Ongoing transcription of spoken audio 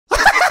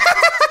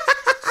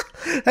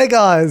Hey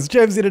guys,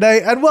 James here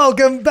today, and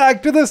welcome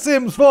back to The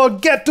Sims 4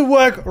 Get to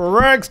Work,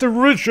 Rags to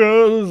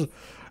Riches.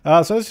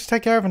 So let's just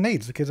take care of our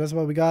needs, because that's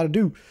what we gotta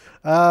do.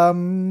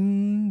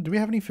 Do we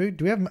have any food?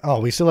 Do we have... Oh,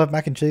 we still have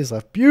mac and cheese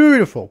left.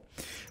 Beautiful.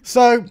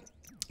 So,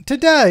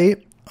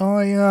 today,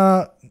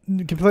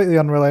 completely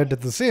unrelated to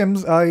The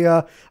Sims,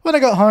 when I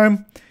got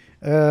home,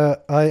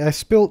 I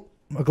spilt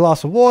a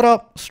glass of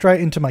water straight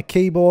into my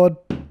keyboard.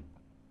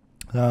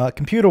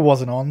 Computer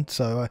wasn't on,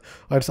 so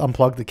I just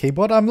unplugged the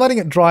keyboard. I'm letting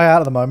it dry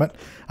out at the moment.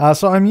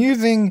 So I'm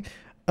using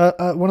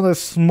one of those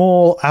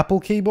small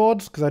Apple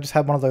keyboards, because I just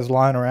had one of those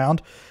lying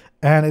around.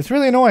 And it's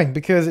really annoying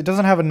because it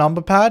doesn't have a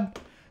number pad.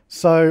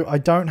 So I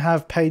don't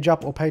have page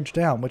up or page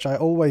down, which I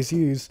always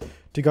use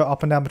to go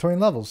up and down between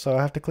levels. So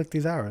I have to click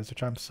these arrows,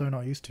 which I'm so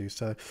not used to.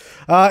 So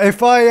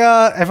if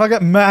I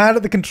get mad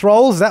at the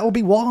controls, that will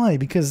be why,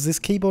 because this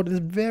keyboard is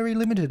very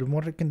limited in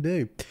what it can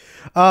do.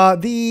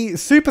 The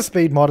super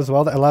speed mod as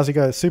well, that allows you to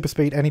go super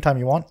speed anytime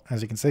you want,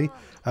 as you can see,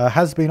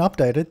 has been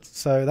updated.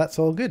 So that's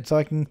all good. So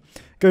I can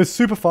go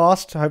super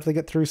fast, hopefully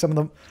get through some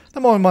of the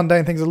more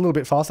mundane things a little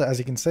bit faster, as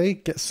you can see.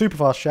 Get super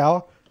fast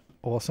shower.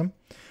 Awesome.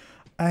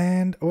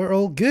 And we're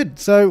all good.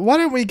 So why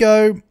don't we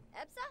go...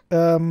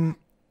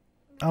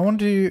 I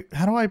want to...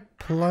 How do I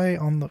play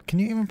on the... Can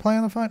you even play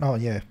on the phone? Oh,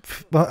 yeah.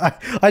 Well,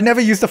 I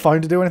never used the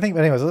phone to do anything.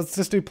 But anyways, let's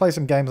just play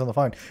some games on the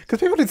phone. Because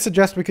people did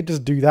suggest we could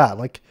just do that.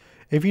 Like,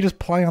 if you just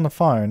play on the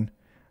phone,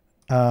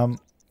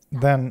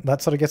 then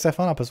that sort of gets their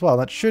fun up as well.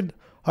 That should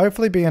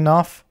hopefully be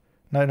enough.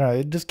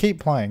 No, just keep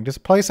playing.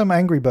 Just play some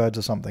Angry Birds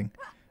or something.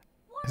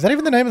 Is that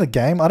even the name of the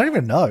game? I don't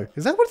even know.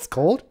 Is that what it's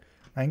called?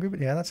 Angry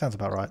Birds? Yeah, that sounds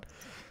about right.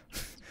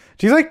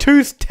 She's like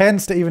too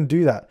tense to even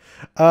do that.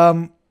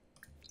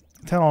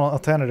 Tell on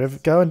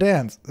alternative. Go and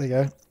dance. There you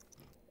go.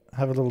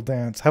 Have a little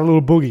dance. Have a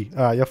little boogie.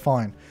 Alright, you're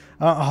fine.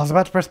 I was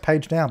about to press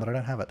page down, but I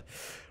don't have it.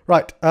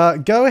 Right.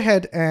 Go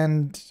ahead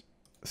and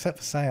set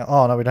for sale.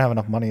 Oh, no, we don't have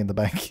enough money in the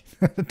bank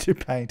to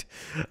paint.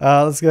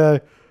 Let's go. I'm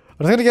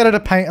just going to get her to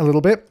paint a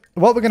little bit.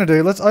 What we're going to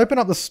do, let's open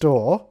up the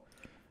store.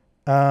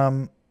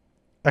 Actually,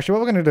 what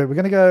we're going to do, we're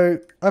going to go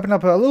open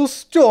up a little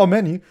store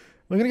menu.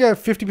 We're going to go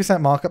 50%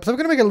 markup. So we're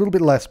going to make it a little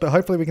bit less, but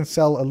hopefully we can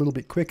sell a little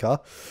bit quicker.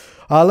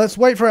 Let's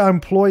wait for our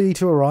employee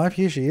to arrive.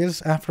 Here she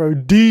is.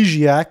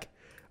 Aphrodisiac.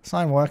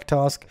 Assign work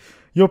task.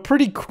 You're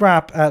pretty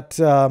crap at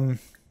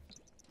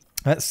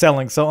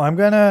selling. So I'm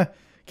going to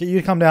get you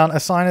to come down.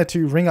 Assign her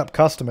to ring up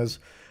customers.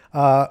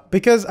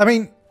 Because, I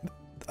mean,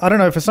 I don't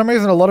know. For some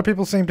reason, a lot of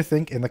people seem to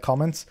think in the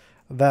comments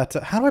that...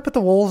 how do I put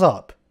the walls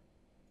up?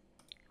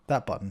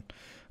 That button.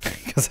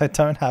 Because I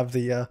don't have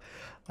the...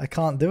 I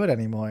can't do it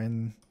anymore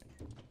on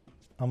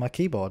my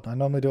keyboard. I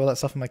normally do all that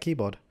stuff on my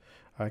keyboard.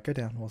 Alright, go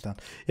down, walls down.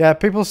 Yeah,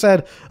 people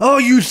said, oh,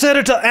 you said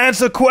it to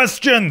answer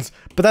questions!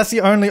 But that's the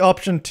only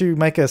option to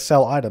make us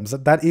sell items.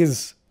 That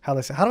is how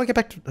they say. How do I get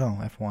back to... Oh,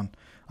 F1.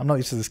 I'm not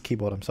used to this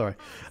keyboard, I'm sorry.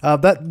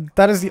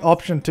 That is the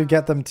option to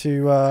get them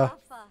to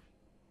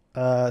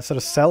sort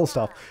of sell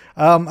stuff.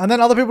 And then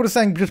other people are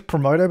saying just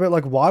promote her, but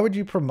like, why would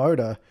you promote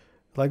her?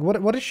 Like,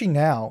 what is she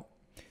now?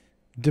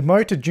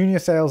 Demote to junior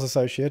sales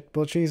associate.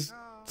 Well, she's...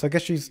 So I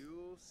guess she's...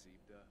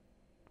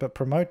 But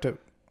promote to...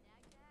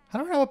 I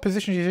don't know what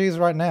position she is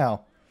right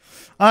now.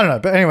 I don't know,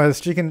 but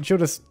anyways, she'll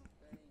just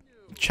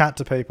chat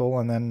to people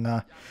and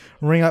then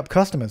ring up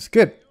customers.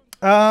 Good.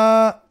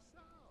 Right,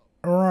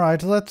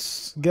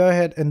 let's go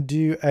ahead and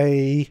do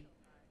let's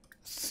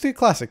do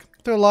classic.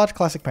 Do a large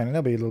classic painting.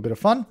 That'll be a little bit of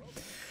fun.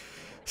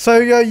 So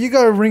you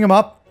go ring them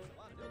up.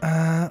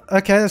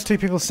 Okay, there's two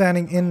people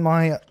standing in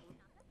my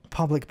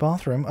public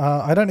bathroom.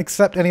 I don't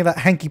accept any of that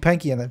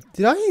hanky-panky in there.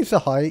 Did you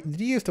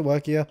used to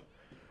work here?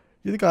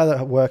 You're the guy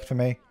that worked for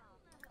me.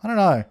 I don't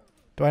know.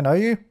 Do I know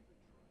you?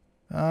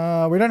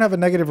 We don't have a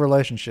negative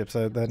relationship,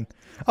 so then...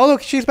 Oh,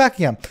 look, she's back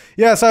again.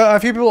 Yeah, so a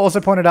few people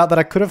also pointed out that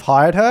I could have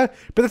hired her.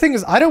 But the thing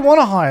is, I don't want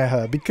to hire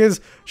her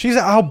because she's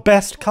our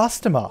best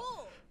customer.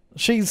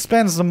 She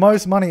spends the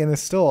most money in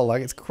this store.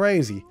 Like, it's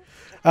crazy.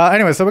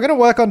 Anyway, so we're going to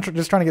work on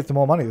just trying to get some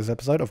more money this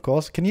episode, of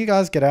course. Can you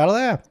guys get out of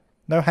there?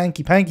 No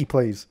hanky-panky,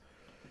 please.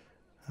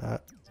 There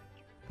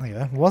you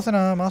go. It wasn't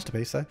a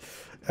masterpiece, though.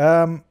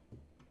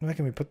 Where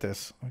can we put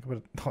this?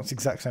 Oh, it's the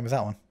exact same as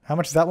that one. How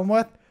much is that one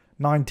worth?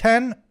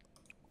 9.10.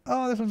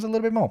 Oh, this one's a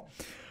little bit more.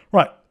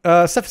 Right,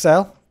 set for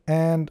sale.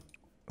 And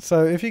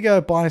so if you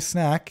go buy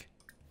snack,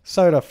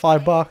 soda,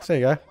 $5. There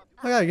you go.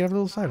 Oh yeah, you can have a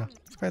little soda.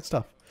 It's great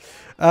stuff.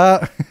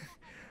 So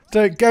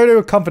go to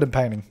a confident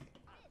painting.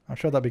 I'm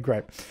sure that'd be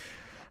great.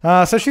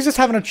 So she's just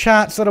having a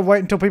chat, sort of wait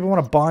until people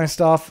want to buy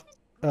stuff.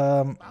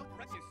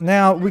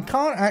 Now, we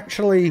can't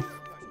actually...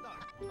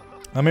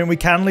 I mean, we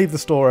can leave the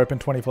store open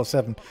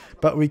 24/7,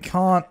 but we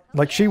can't,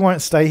 like, she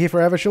won't stay here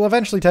forever. She'll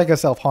eventually take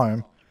herself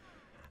home,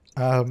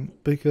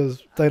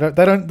 because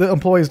the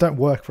employees don't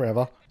work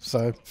forever,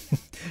 so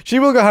she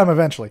will go home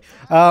eventually.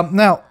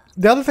 Now,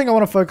 the other thing I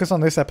want to focus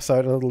on this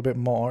episode a little bit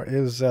more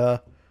is,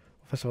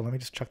 first of all, let me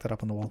just chuck that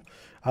up on the wall.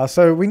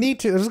 So we need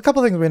to, there's a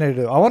couple of things we need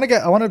to do. I want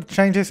to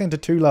change this into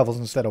 2 levels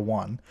instead of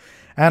 1,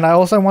 and I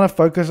also want to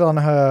focus on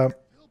her,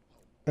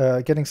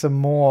 getting some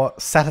more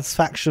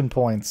satisfaction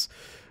points.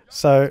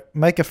 So,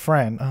 make a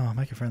friend. Oh,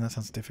 make a friend. That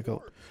sounds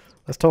difficult.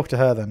 Let's talk to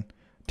her then.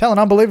 Tell an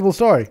unbelievable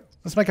story.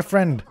 Let's make a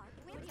friend.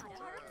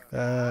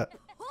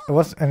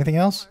 What's anything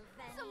else?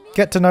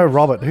 Get to know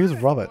Robert. Who's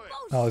Robert?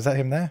 Oh, is that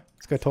him there?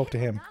 Let's go talk to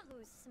him.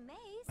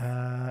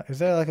 Is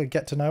there like a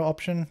get to know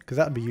option? Because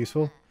that would be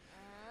useful.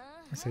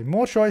 Let's see.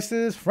 More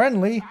choices,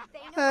 friendly,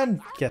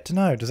 and get to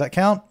know. Does that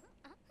count?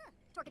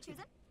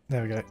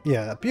 There we go.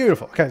 Yeah,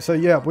 beautiful. Okay, so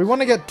yeah, we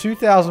want to get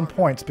 2,000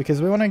 points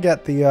because we want to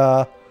get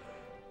the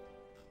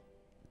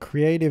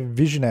creative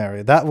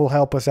visionary. That will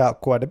help us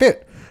out quite a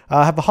bit.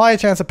 Have a higher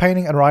chance of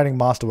painting and writing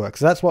masterworks.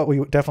 So that's what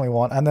we definitely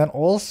want. And then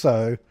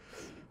also,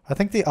 I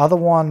think the other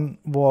one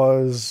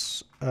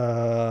was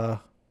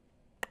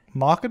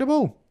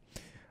marketable.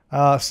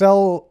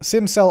 Sell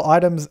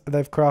items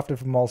they've crafted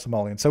from mole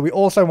simoleon. So we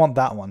also want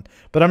that one.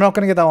 But I'm not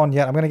going to get that one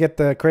yet. I'm going to get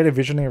the creative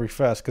visionary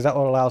first because that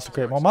will allow us to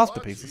create more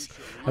masterpieces.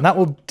 And that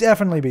will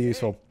definitely be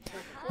useful.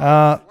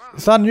 Start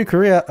a new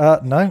career.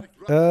 No.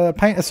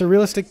 Paint a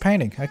surrealistic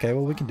painting. Okay,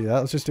 well we can do that.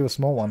 Let's just do a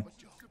small one.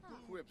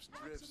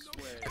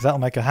 Because that will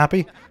make her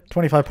happy.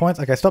 25 points.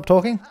 Okay, stop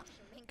talking.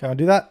 Go and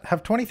do that.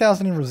 Have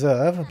 20,000 in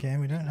reserve. Okay,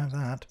 we don't have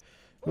that.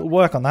 We'll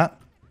work on that.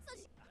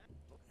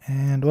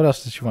 And what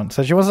else does she want?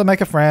 So she wants to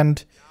make a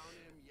friend.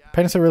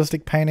 Paint a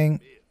surrealistic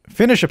painting.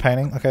 Finish a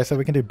painting. Okay, so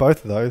we can do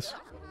both of those.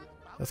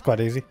 That's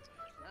quite easy.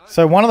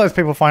 So one of those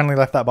people finally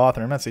left that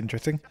bathroom. That's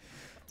interesting.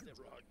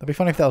 That'd be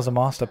funny if that was a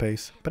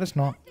masterpiece. But it's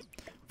not.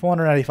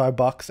 485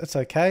 bucks. It's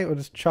okay. We'll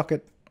just chuck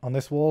it on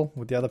this wall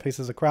with the other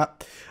pieces of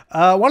crap.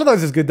 One of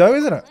those is good though,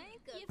 isn't it?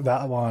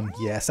 That one.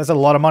 Yes, that's a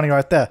lot of money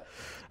right there.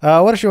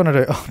 What does she want to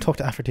do? Oh, talk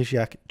to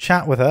Aphrodisiac.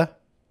 Chat with her.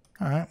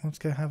 Alright, let's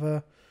go have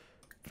a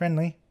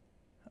friendly.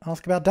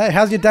 Ask about day.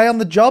 How's your day on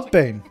the job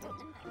been?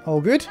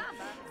 All good?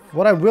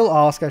 What I will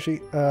ask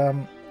actually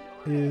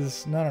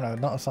is... No,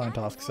 not assign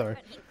task, sorry.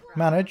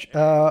 Manage.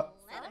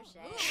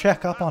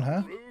 Check up on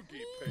her.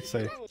 Let's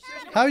see.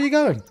 How are you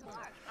going?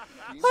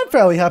 I'm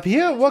fairly happy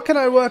here. What can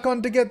I work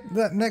on to get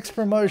that next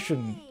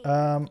promotion?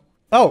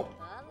 Oh.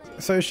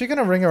 So is she going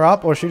to ring her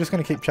up or is she just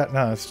going to keep chatting?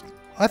 No,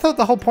 I thought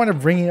the whole point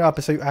of ringing her up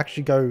is so you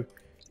actually go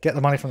get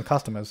the money from the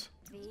customers.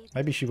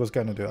 Maybe she was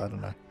going to do it. I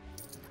don't know.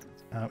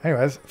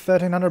 Anyways,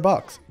 1,300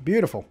 bucks.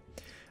 Beautiful.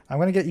 I'm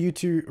going to get you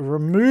to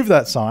remove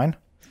that sign.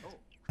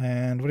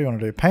 And what do you want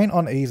to do? Paint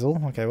on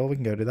easel. Okay, well, we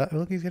can go do that.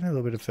 Look, he's getting a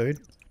little bit of food.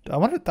 I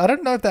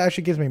don't know if that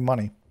actually gives me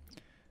money.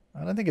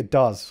 I don't think it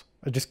does.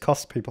 It just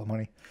costs people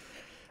money.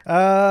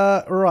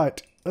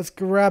 Right. Let's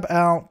grab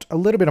out a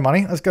little bit of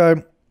money. Let's get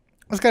out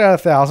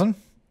 1,000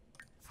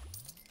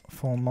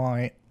 for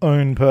my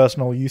own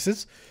personal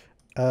uses.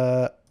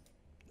 Oh,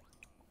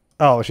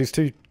 she's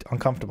too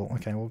uncomfortable.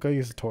 Okay, we'll go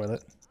use the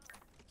toilet.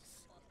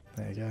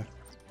 There you go.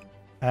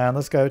 And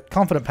let's go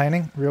confident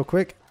painting real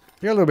quick.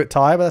 You're a little bit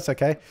tired, but that's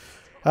okay.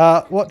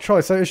 What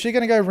choice? So is she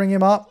going to go ring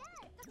him up?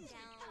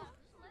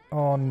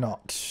 Or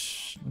not?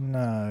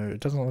 No, it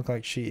doesn't look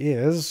like she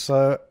is.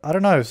 So, I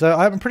don't know. So,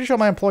 I'm pretty sure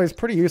my employee is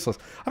pretty useless.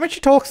 I mean, she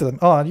talks to them.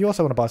 Oh, and you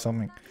also want to buy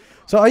something.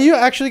 So, are you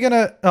actually going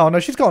to... Oh, no,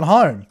 she's gone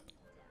home.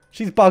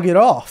 She's buggered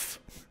off.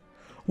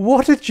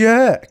 What a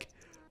jerk.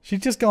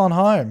 She's just gone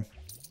home.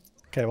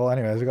 Okay, well,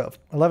 anyways, we got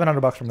 1,100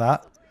 bucks from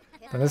that.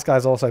 And this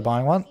guy's also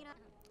buying one.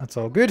 That's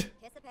all good.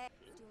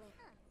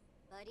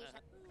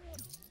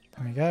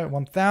 There we go,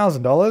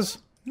 $1,000.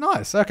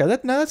 Nice. Okay,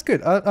 that's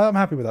good. I'm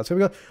happy with that.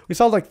 So we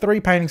sold like 3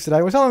 paintings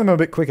today. We're selling them a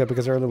bit quicker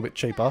because they're a little bit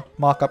cheaper.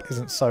 Markup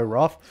isn't so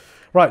rough.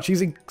 Right,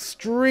 she's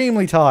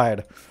extremely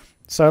tired.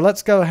 So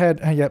let's go ahead.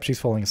 Yep, she's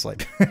falling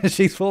asleep.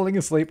 She's falling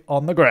asleep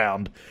on the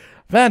ground.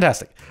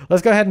 Fantastic.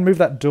 Let's go ahead and move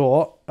that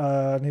door.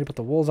 I need to put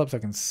the walls up so I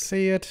can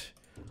see it.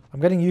 I'm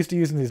getting used to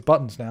using these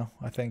buttons now,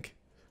 I think.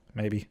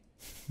 Maybe.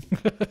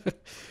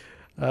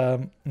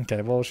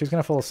 Okay, well, she's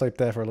going to fall asleep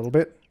there for a little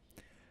bit.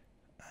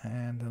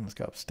 And then let's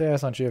go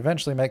upstairs. And she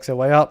eventually makes her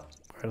way up.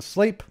 Go to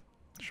sleep.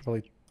 Should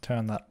probably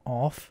turn that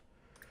off.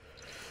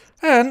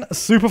 And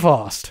super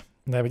fast.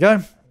 There we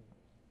go.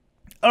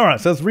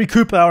 Alright, so let's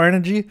recoup our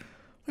energy.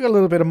 We got a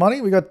little bit of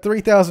money. We got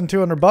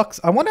 3,200 bucks.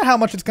 I wonder how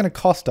much it's going to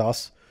cost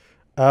us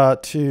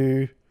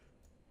to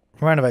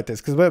renovate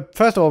this. Because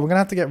first of all, we're going to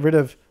have to get rid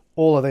of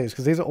all of these.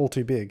 Because these are all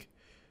too big.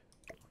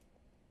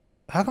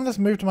 How come this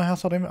moved to my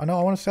household image? I know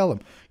I want to sell them.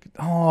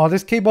 Oh,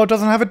 this keyboard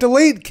doesn't have a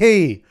delete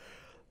key.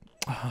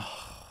 Oh,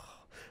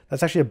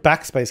 that's actually a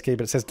backspace key,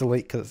 but it says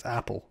delete because it's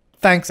Apple.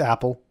 Thanks,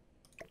 Apple.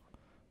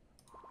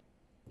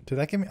 Did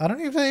that give me... I don't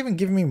know if they even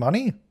give me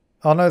money.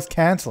 Oh, no, it's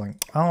cancelling.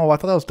 Oh, I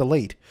thought that was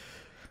delete.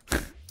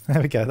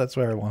 There we go. That's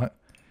where I want it.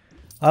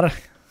 I don't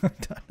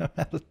know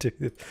how to do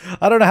this.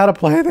 I don't know how to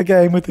play the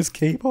game with this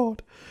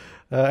keyboard.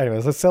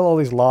 Anyways, let's sell all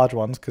these large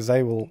ones because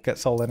they will get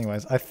sold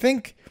anyways. I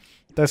think...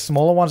 those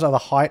smaller ones are the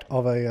height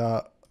of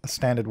a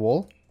standard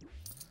wall.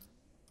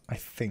 I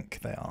think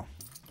they are.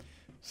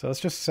 So let's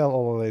just sell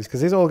all of these.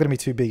 Because these are all going to be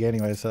too big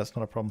anyway, so that's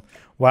not a problem.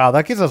 Wow,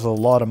 that gives us a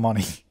lot of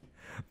money.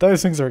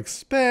 Those things are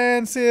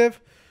expensive.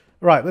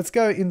 Right, let's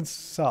go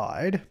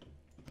inside.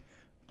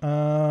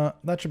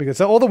 That should be good.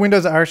 So all the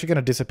windows are actually going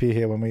to disappear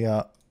here when we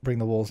bring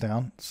the walls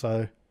down.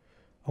 So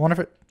I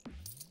wonder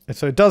if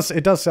So it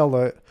does sell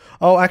the...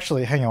 Oh,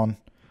 actually, hang on.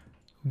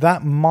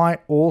 That might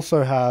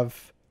also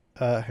have...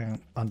 hang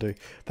on, undo.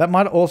 That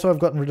might also have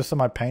gotten rid of some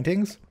of my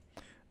paintings.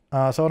 So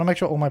I want to make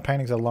sure all my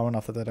paintings are low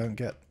enough that they don't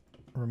get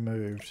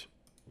removed.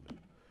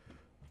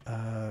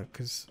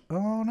 Because...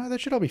 Oh, no, they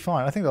should all be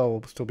fine. I think they'll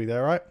all still be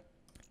there, right?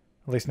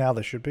 At least now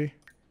they should be.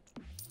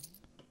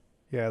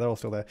 Yeah, they're all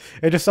still there.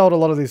 It just sold a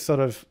lot of these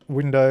sort of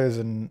windows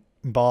and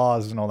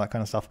bars and all that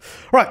kind of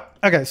stuff. Right,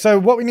 okay, so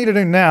what we need to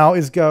do now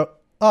is go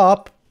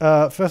up.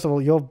 First of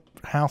all, your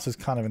house is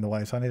kind of in the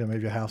way, so I need to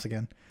move your house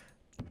again.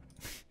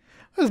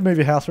 Just move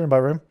your house room by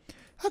room.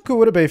 How cool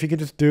would it be if you could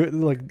just do it,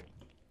 like,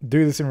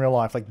 do this in real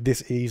life, like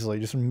this easily?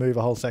 Just move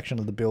a whole section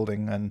of the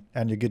building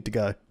and you're good to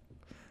go.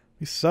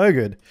 Be so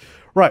good.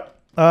 Right,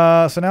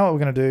 so now what we're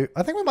going to do,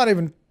 I think we might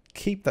even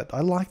keep that.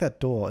 I like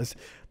that door.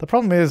 The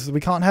problem is we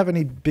can't have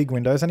any big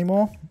windows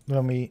anymore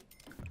when we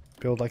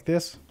build like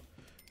this.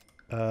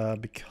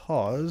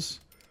 Because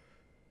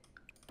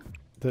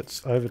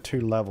that's over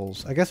 2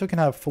 levels. I guess we can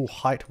have full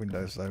height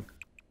windows though.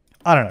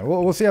 I don't know.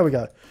 We'll see how we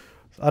go.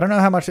 I don't know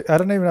how much. I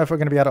don't even know if we're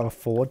going to be able to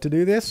afford to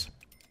do this.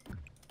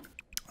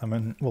 I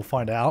mean, we'll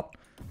find out.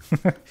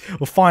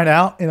 We'll find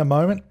out in a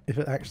moment if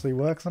it actually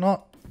works or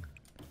not.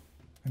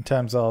 In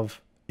terms of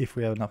if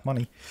we have enough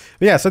money.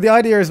 But yeah, so the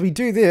idea is we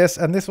do this,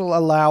 and this will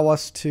allow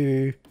us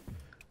to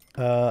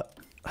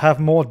have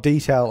more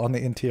detail on the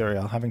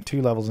interior, having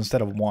 2 levels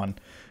instead of 1.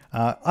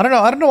 I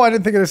don't know why I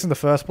didn't think of this in the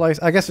first place.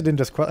 I guess it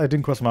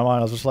didn't cross my mind.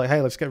 I was just like,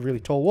 hey, let's get really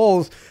tall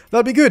walls.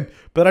 That'd be good.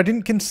 But I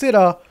didn't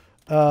consider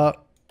how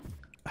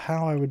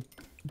I would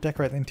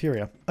decorate the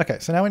interior. Okay,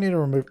 so now we need to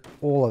remove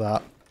all of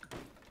that,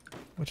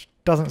 which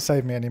doesn't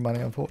save me any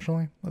money,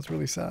 unfortunately. That's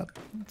really sad.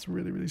 It's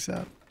really, really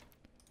sad.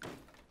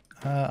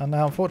 And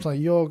now, unfortunately,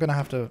 you're going to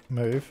have to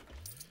move.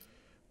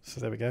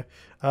 So there we go.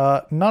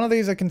 None of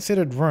these are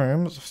considered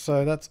rooms,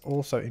 so that's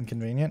also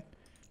inconvenient.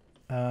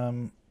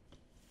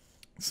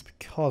 It's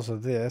because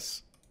of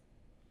this.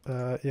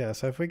 Yeah,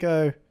 so if we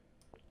go...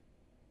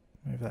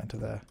 Move that into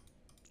there.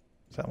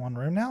 Is that 1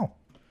 room now?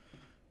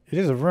 It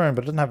is a room,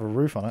 but it doesn't have a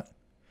roof on it.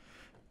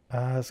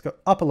 Let's go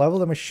up a level,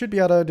 then we should be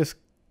able to just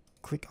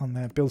click on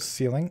there. Build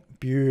ceiling.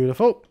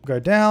 Beautiful. Go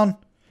down.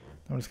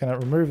 I'm just going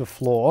to remove the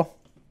floor.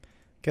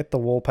 Get the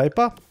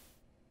wallpaper.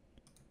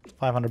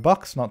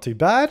 $500, not too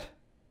bad.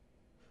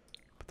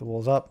 Put the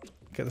walls up.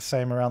 Get the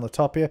same around the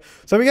top here.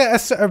 So we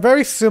get a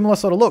very similar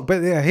sort of look.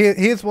 But yeah,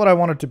 here's what I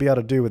wanted to be able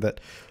to do with it.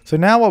 So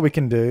now what we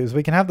can do is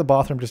we can have the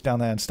bathroom just down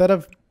there. Instead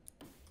of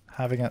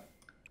having it...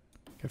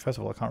 Okay, first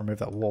of all, I can't remove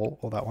that wall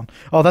or that one.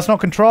 Oh, that's not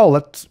control.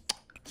 That's...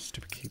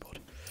 Stupid keyboard.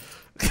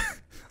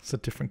 It's a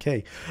different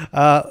key.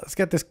 Let's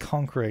get this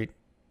concrete.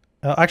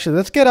 Actually,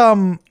 let's get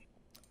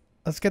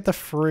the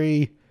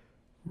free...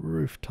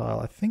 roof tile.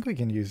 I think we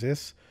can use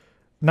this.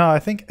 No, I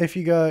think if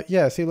you go...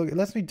 Yeah, see, look, it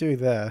lets me do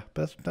there.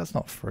 But that's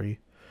not free.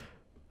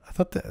 I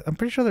thought that... I'm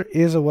pretty sure there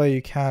is a way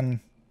you can...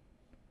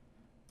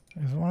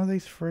 Is one of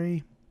these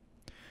free?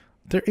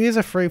 There is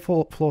a free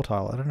floor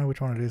tile. I don't know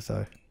which one it is,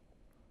 though.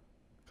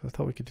 I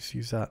thought we could just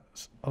use that.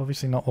 It's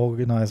obviously not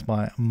organized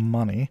by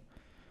money.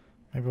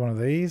 Maybe one of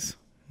these?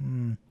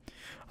 I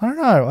don't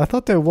know. I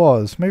thought there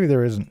was. Maybe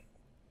there isn't.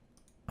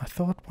 I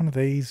thought one of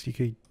these you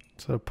could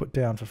sort of put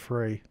down for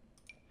free.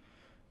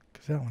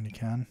 Because that one you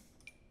can.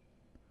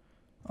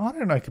 Oh, I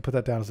didn't know you could put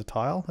that down as a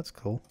tile. That's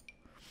cool.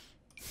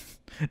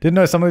 Didn't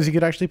know some of these you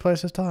could actually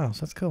place as tiles.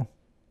 That's cool.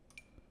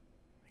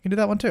 You can do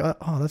that one too.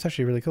 Oh, that's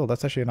actually really cool.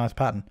 That's actually a nice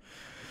pattern.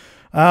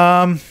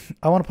 I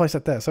want to place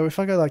that there. So if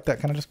I go like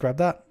that, can I just grab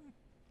that?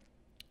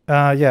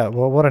 Yeah,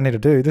 well, what I need to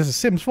do... This is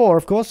Sims 4,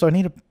 of course, so I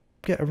need to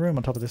get a room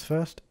on top of this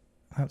first.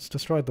 That's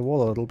destroyed the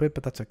wall a little bit,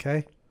 but that's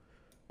okay.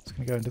 It's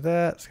going to go into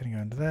that. It's going to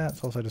go into that.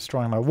 It's also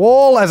destroying my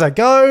wall as I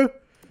go.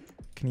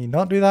 Can you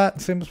not do that in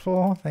Sims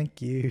 4?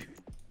 Thank you.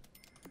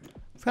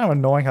 It's kind of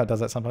annoying how it does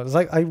that sometimes. It's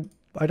like,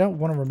 I don't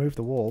want to remove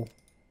the wall.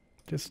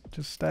 Just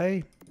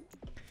stay.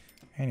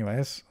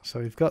 Anyways, so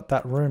we've got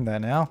that room there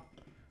now.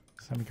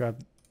 So let me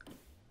grab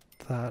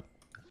that.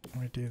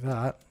 Let me do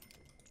that.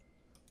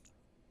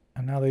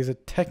 And now these are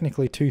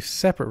technically 2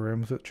 separate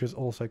rooms, which is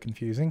also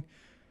confusing.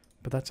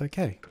 But that's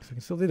okay, because we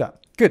can still do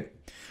that. Good.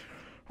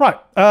 Right,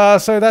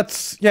 so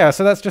that's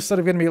just sort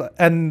of going to be,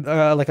 and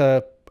like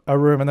a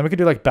room, and then we could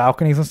do like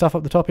balconies and stuff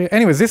up the top here.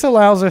 Anyways, this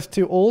allows us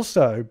to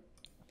also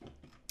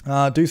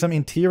do some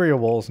interior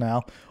walls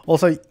now.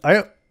 Also,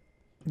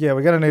 yeah,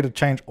 we're going to need to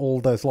change all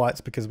those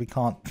lights because we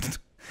can't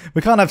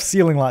we can't have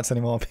ceiling lights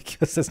anymore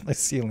because there's no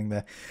ceiling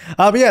there.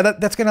 But yeah,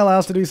 that's going to allow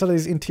us to do some of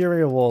these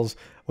interior walls,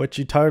 which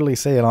you totally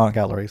see in art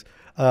galleries.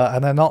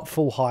 And they're not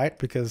full height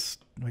because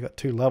we got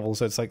 2 levels,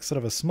 so it's like sort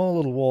of a small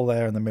little wall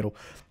there in the middle.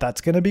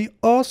 That's going to be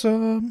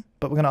awesome.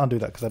 But we're going to undo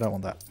that because I don't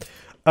want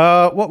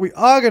that. What we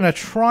are going to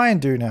try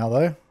and do now,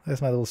 though,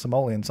 there's my little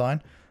simoleon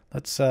sign.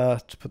 Let's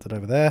just put that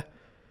over there.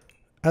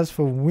 As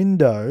for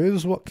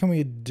windows, what can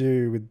we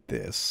do with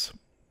this?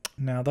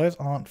 Now, those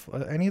aren't...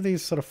 Are any of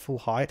these sort of full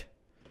height?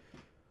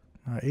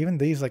 No, even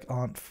these like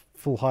aren't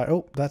full height.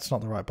 Oh, that's not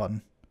the right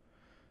button.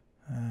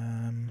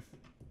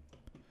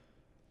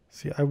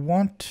 See, I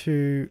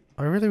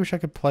really wish I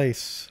could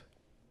place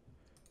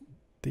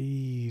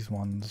these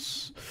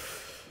ones.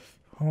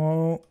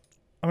 Oh,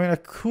 I mean, I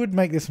could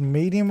make this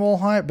medium wall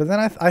height, but then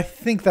I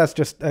think that's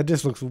just, it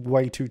just looks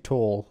way too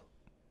tall.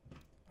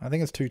 I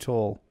think it's too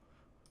tall.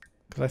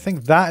 Because I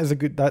think that is a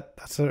good,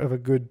 that's sort of a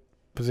good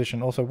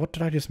position. Also, what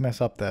did I just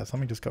mess up there?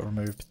 Something just got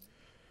removed.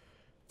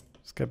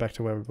 Let's go back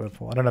to where we were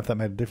before. I don't know if that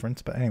made a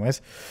difference, but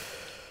anyways.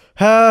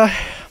 I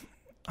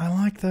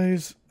like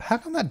those. How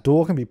come that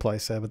door can be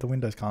placed there, but the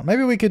windows can't?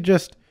 Maybe we could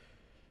just...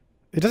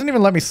 It doesn't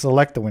even let me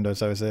select the windows,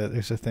 though, is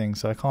a thing,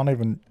 so I can't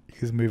even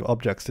use move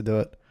objects to do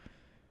it.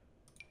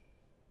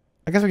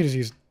 I guess we could just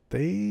use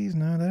these.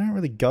 No, they don't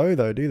really go,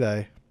 though, do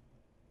they?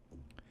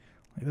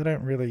 Like, they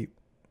don't really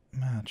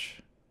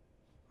match.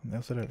 And they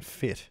also don't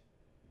fit.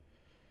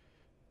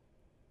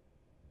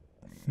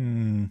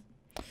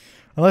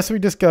 Unless we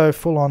just go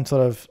full on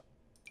sort of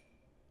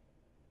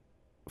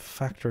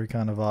factory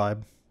kind of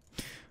vibe.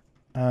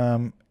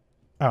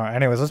 Alright,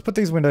 anyways, let's put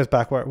these windows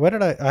back. Where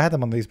did I had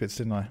them on these bits,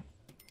 didn't I?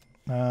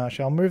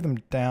 Actually, I'll move them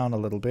down a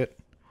little bit.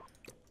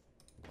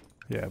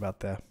 Yeah,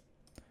 about there.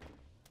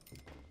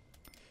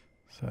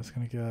 So it's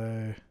going to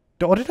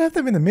go... Or did I have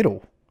them in the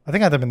middle? I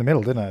think I had them in the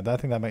middle, didn't I? I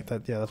think that make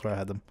that... Yeah, that's where I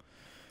had them.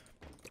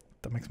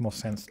 That makes more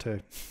sense too.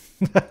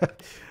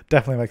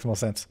 Definitely makes more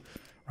sense.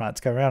 Right,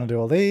 let's go around and do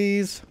all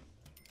these.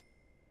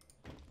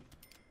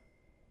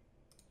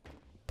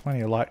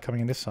 Plenty of light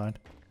coming in this side.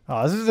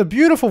 Oh, this is a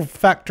beautiful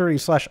factory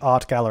 /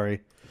 art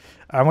gallery.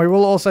 And we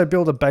will also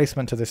build a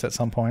basement to this at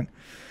some point.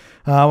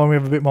 When we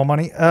have a bit more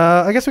money.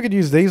 I guess we could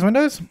use these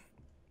windows.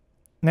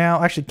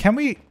 Now, actually, can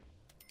we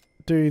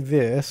do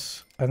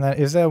this? And then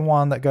is there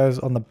one that goes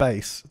on the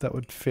base that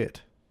would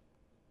fit?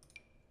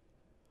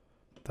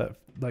 That,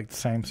 like, the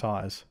same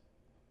size.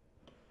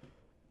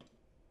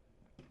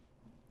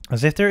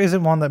 As if there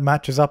isn't one that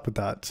matches up with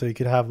that. So you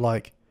could have,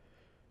 like...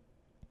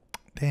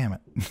 Damn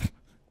it.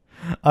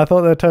 I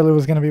thought there totally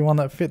was going to be one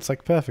that fits,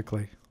 like,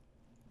 perfectly.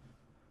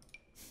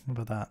 What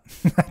about that?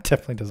 That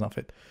definitely does not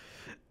fit.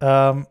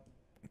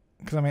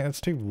 Because, I mean, it's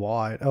too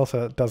wide.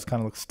 Also, it does kind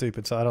of look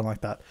stupid, so I don't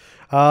like that.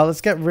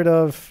 Let's get rid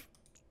of...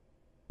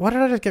 Why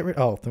did I just get rid...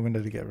 Oh, the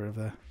window to get rid of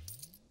there.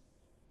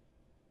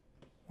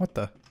 What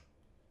the...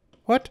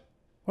 What?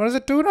 What is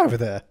it doing over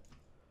there?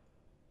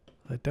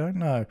 I don't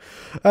know.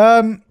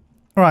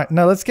 Alright,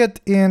 now let's get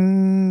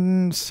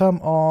in some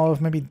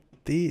of... Maybe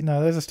the...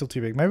 No, those are still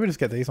too big. Maybe we'll just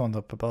get these ones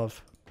up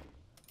above.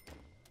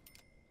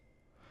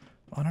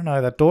 I don't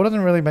know. That door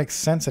doesn't really make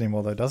sense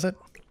anymore, though, does it?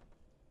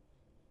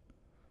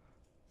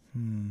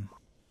 Well,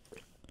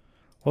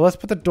 let's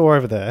put the door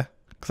over there.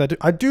 Because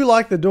I do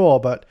like the door,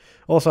 but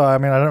also, I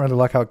mean, I don't really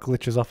like how it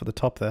glitches off at the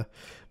top there.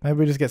 Maybe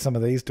we just get some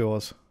of these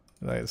doors.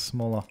 Like, it's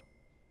smaller.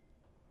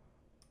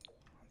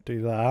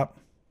 Do that.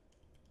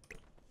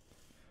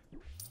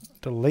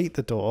 Delete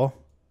the door.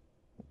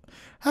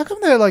 How come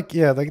they're like,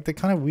 yeah, they're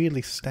kind of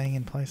weirdly staying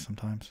in place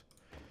sometimes.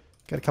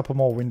 Get a couple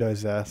more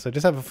windows there. So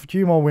just have a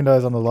few more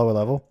windows on the lower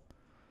level.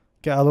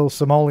 Get a little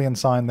simoleon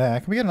sign there.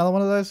 Can we get another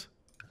one of those?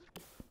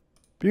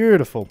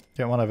 Beautiful.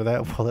 Get one over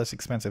there. Well, that's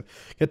expensive.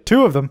 Get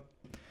two of them.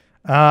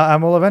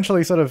 And we'll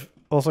eventually sort of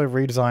also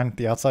redesign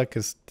the outside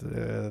because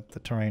the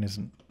terrain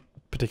isn't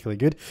particularly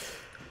good.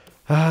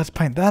 Let's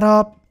paint that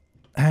up.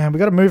 And we've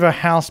got to move our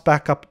house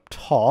back up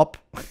top.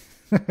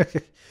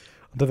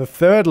 To the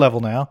third level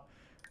now.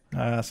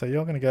 So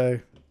you're going to go...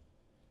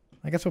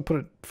 I guess we'll put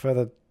it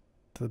further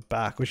to the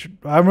back. We should...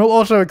 And we'll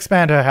also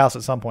expand her house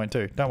at some point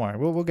too. Don't worry.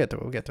 We'll get to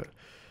it. We'll get to it.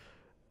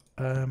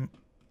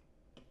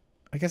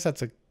 I guess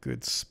that's a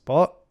good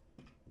spot.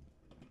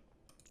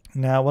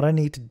 Now what I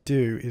need to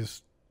do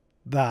is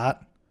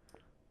that.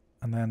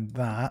 And then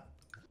that.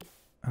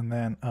 And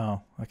then...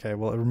 Oh, okay.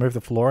 Well, remove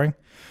the flooring.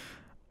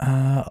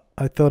 I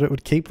thought it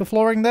would keep the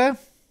flooring there.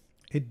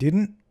 It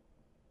didn't.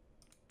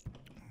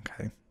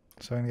 Okay.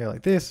 So I'm going to go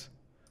like this.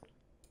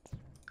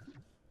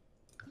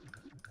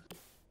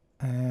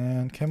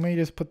 And can we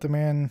just put them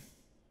in?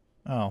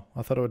 Oh,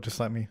 I thought it would just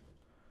let me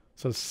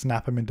sort of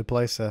snap them into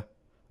place there.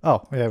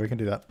 Oh, yeah, we can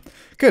do that.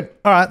 Good.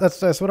 All right,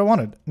 that's what I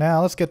wanted.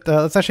 Now let's get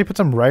let's actually put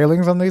some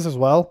railings on these as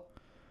well.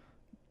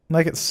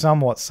 Make it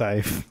somewhat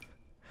safe.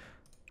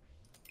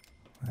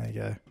 There you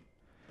go.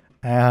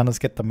 And let's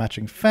get the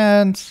matching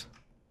fence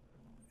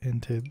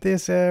into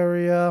this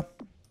area.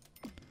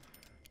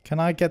 Can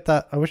I get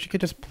that? I wish you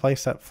could just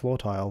place that floor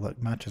tile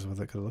that matches with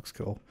it because it looks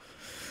cool.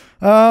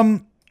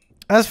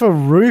 As for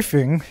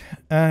roofing,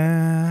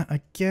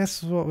 I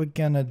guess what we're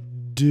gonna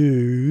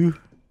do...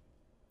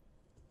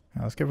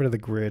 Now, let's get rid of the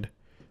grid.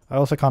 I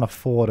also can't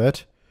afford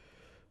it.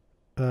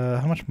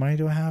 How much money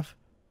do I have?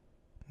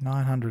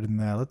 900 in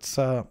there. Let's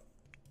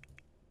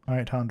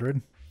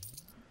 800.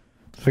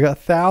 So we got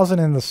 1,000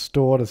 in the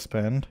store to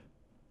spend.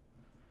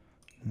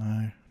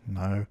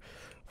 No.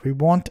 We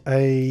want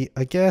a...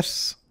 I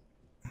guess...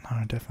 No,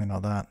 definitely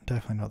not that.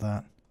 Definitely not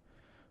that.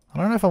 I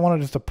don't know if I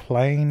wanted just a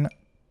plain...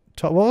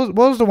 Top. What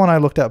was the one I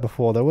looked at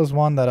before? There was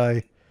one that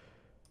I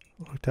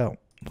looked at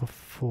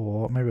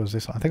before. Maybe it was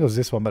this one. I think it was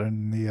this one, but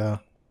in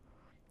the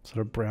sort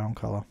of brown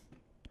color.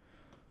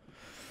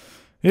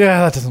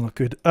 Yeah, that doesn't look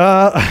good.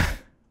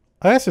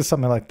 I guess it's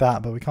something like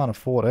that, but we can't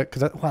afford it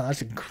because wow,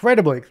 that's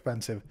incredibly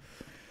expensive.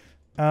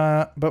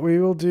 But we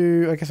will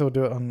do, I guess we'll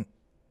do it on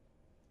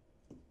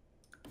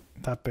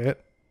that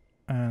bit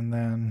and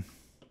then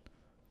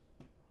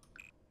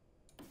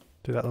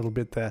do that little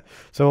bit there.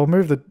 So we'll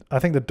move I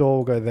think the door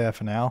will go there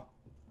for now.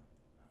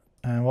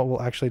 And what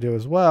we'll actually do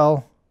as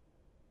well,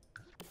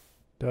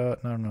 no,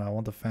 I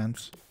want the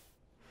fence.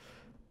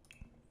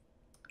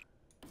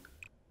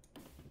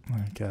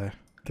 Okay,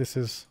 this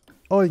is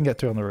all you can get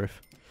to on the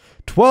roof.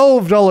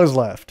 $12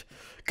 left.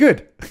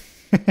 Good.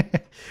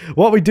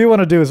 What we do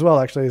want to do as well,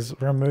 actually, is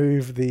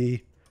remove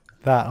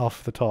that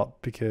off the top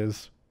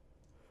because...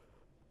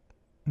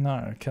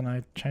 No, can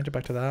I change it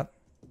back to that?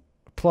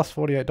 Plus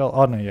 $48.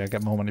 Oh, no, yeah,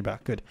 get more money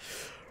back. Good.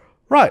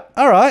 Right.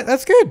 All right.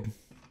 That's good.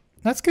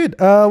 That's good.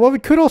 What we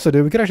could also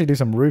do, we could actually do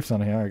some roofs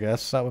on here, I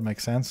guess. That would make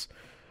sense.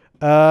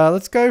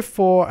 Let's go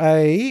for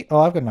a...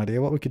 Oh, I've got an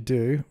idea. What we could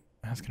do...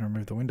 That's going to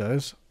remove the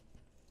windows.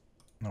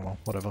 Oh, well,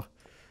 whatever.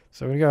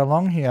 So we're going to go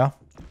along here.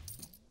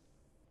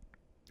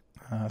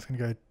 It's going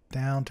to go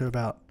down to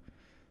about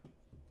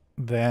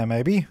there,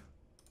 maybe.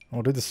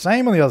 We'll do the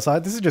same on the other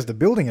side. This is just a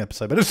building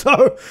episode, but it's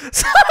so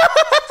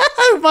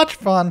much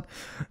fun.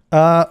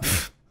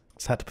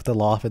 Just had to put the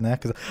laugh in there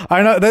because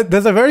I know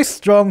there's a very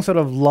strong sort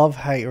of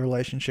love-hate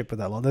relationship with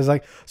that lot. There's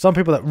like some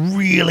people that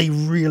really,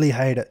 really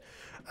hate it,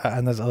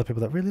 and there's other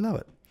people that really love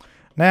it.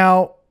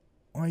 Now,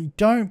 I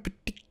don't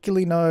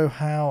particularly know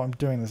how I'm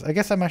doing this. I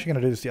guess I'm actually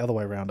going to do this the other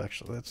way around,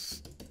 actually.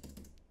 Let's...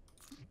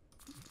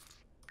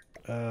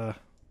 what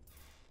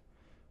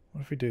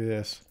if we do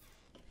this?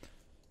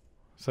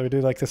 So we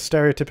do like the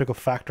stereotypical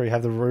factory,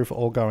 have the roof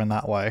all going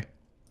that way.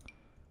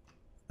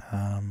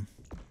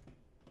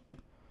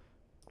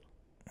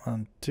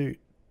 1, 2,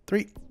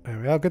 3. There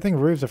we are. Good thing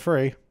roofs are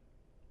free.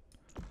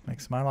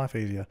 Makes my life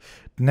easier.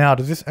 Now,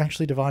 does this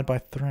actually divide by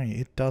 3?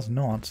 It does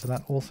not, so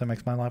that also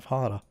makes my life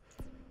harder.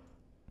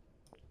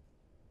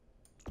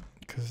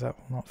 Because that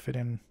will not fit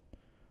in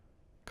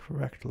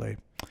correctly.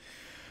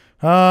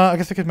 I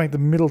guess I could make the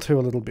middle two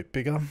a little bit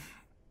bigger.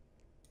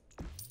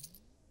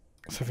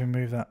 So if we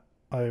move that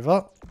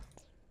over,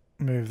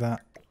 move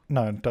that,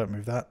 no, don't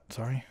move that,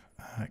 sorry.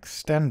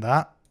 Extend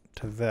that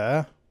to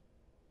there.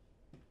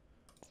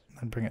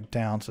 And bring it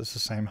down so it's the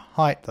same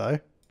height though.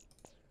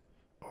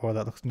 Or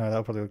that looks, no,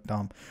 that'll probably look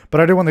dumb. But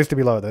I do want these to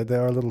be lower though,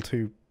 they're a little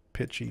too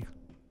pitchy.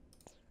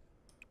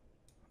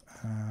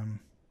 So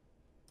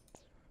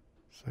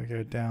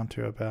go down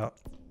to about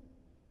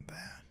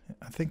there.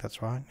 I think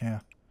that's right,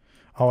 yeah.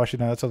 Oh, actually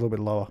no, that's a little bit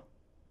lower.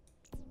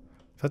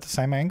 Is that the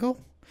same angle?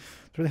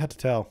 It's really hard to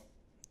tell.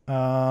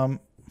 No,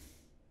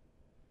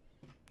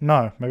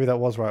 maybe that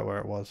was right where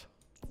it was.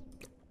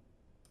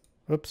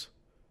 Oops.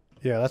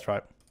 Yeah, that's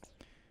right.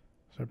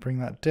 So bring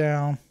that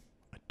down.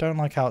 I don't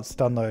like how it's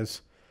done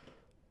those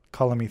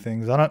columny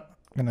things on it.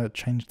 I'm going to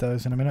change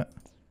those in a minute.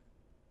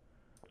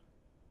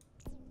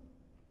 I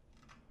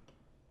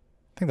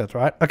think that's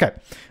right. Okay.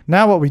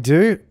 Now what we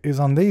do is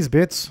on these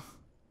bits,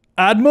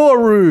 add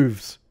more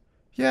roofs.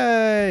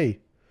 Yay!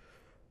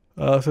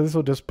 So this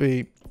will just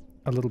be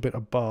a little bit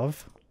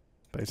above,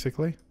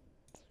 basically.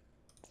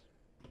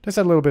 Just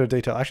add a little bit of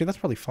detail. Actually, that's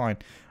probably fine.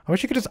 I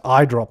wish you could just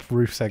eyedrop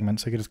roof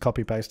segments so you could just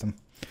copy paste them.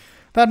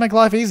 That'd make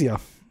life easier.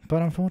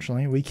 But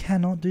unfortunately, we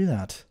cannot do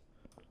that.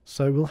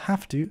 So we'll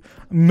have to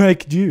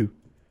make do.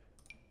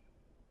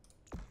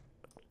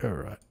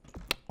 Alright.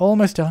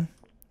 Almost done.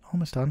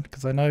 Almost done.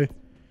 Because I know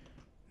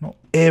not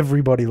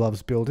everybody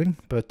loves building.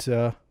 But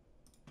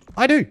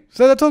I do.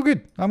 So that's all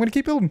good. I'm going to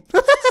keep building.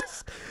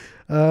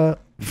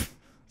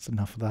 That's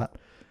enough of that.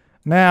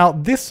 Now,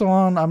 this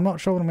one, I'm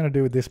not sure what I'm going to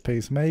do with this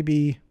piece.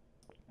 Maybe...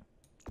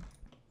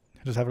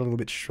 just have it a little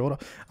bit shorter.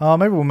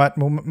 Maybe we might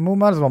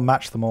as well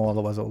match them all,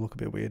 otherwise it'll look a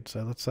bit weird.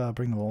 So let's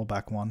bring them all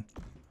back one.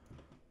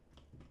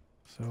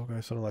 So we'll go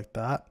sort of like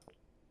that.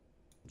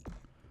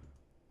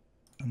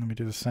 And then we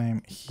do the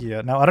same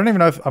here. Now, I don't even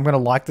know if I'm going to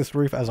like this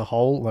roof as a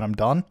whole when I'm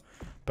done,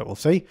 but we'll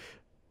see.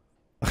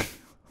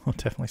 We'll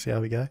definitely see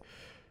how we go.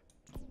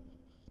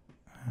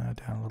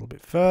 Down a little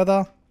bit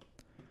further.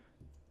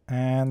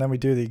 And then we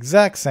do the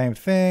exact same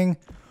thing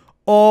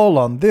all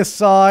on this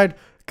side,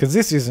 because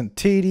this isn't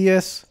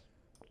tedious.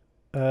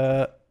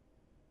 It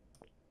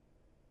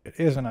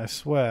isn't, I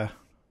swear.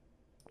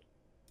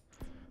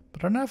 But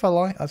I don't know if I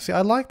like... See,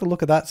 I like the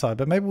look of that side,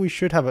 but maybe we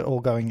should have it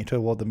all going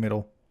toward the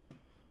middle.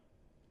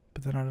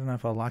 But then I don't know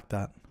if I like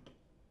that.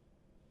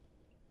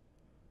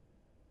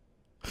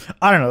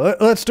 I don't know.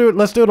 Let's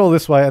do it all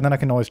this way, and then I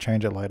can always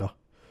change it later.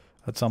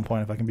 At some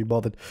point, if I can be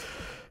bothered.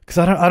 Because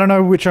I don't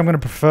know which I'm going to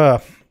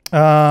prefer.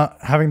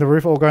 Having the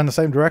roof all go in the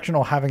same direction,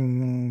 or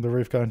having the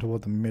roof going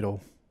toward the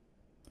middle.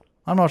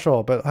 I'm not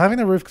sure, but having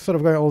the roof sort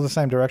of going all the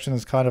same direction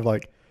is kind of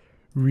like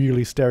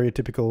really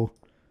stereotypical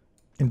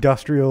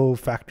industrial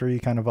factory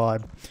kind of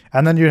vibe.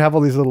 And then you'd have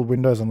all these little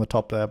windows on the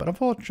top there, but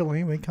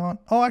unfortunately we can't.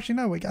 Oh, actually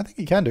no, I think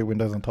you can do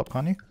windows on top,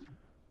 can't you?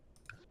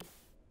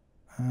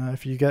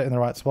 If you get it in the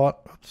right spot.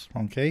 Oops,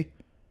 wrong key.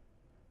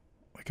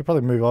 We could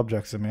probably move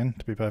objects them in,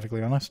 to be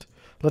perfectly honest.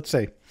 Let's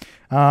see.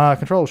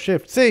 Control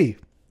Shift C,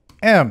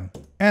 M,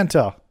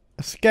 Enter.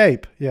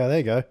 Escape. Yeah, there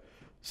you go.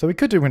 So we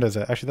could do windows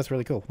there. Actually, that's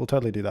really cool. We'll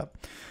totally do that.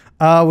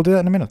 We'll do that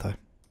in a minute, though.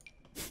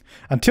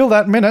 Until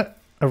that minute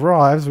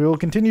arrives, we will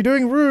continue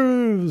doing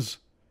roofs.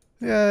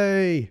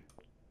 Yay.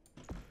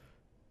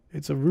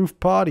 It's a roof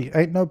party.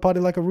 Ain't no party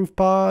like a roof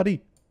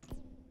party.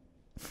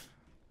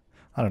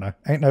 I don't know.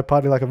 Ain't no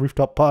party like a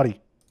rooftop party.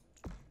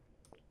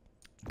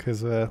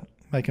 Because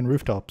making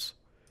rooftops.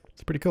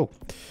 It's pretty cool.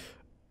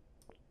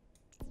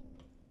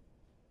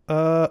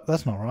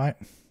 That's not right.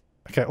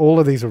 Okay, all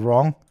of these are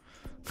wrong.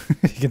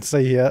 You can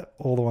see here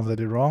all the ones I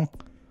did wrong.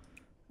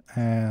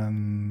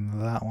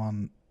 And that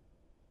one...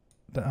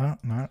 Oh,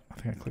 no, I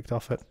think I clicked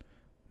off it.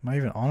 Am I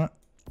even on it?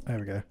 There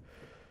we go.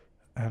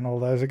 And all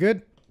those are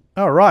good.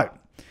 All right.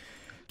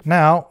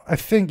 Now, I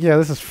think, yeah,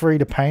 this is free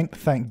to paint.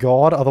 Thank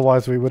God.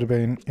 Otherwise, we would have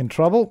been in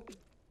trouble.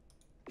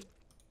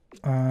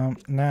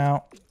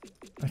 Now...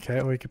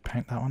 Okay, we could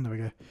paint that one. There we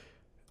go.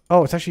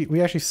 Oh, it's actually...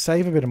 We actually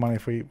save a bit of money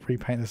if we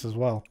repaint this as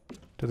well.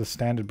 To the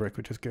standard brick,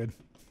 which is good.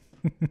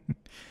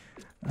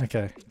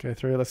 Okay, go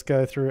through. Let's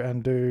go through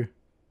and do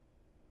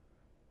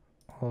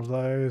all of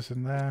those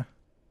in there.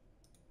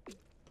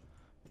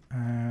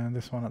 And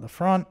this one at the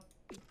front.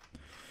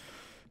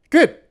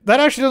 Good. That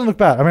actually doesn't look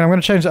bad. I mean, I'm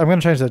going to change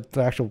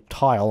the actual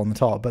tile on the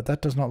top, but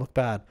that does not look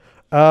bad.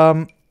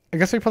 I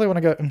guess we probably want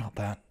to go not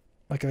that.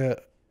 Like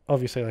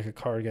obviously like a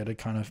corrugated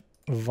kind of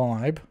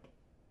vibe.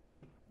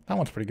 That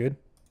one's pretty good.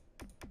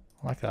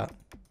 I like that.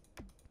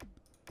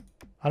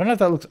 I don't know if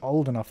that looks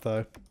old enough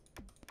though.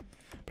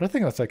 But I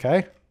think that's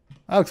okay.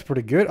 That looks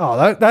pretty good.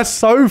 Oh, that's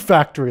so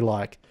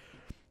factory-like.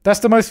 That's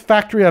the most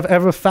factory I've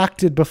ever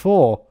factored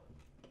before.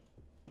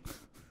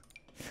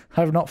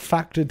 I have not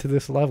factored to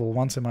this level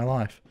once in my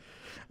life.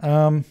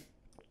 Let's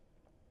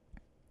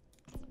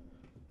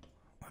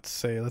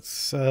see.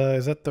 Let's.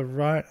 Is that the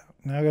right?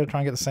 Now I've got to try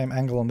and get the same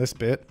angle on this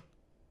bit.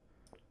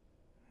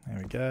 There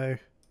we go.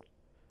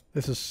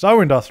 This is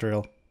so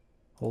industrial.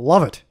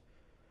 Love it.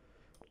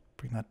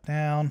 Bring that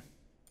down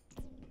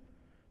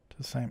to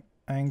the same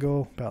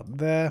angle, about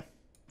there.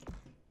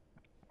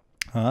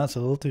 Oh, that's a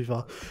little too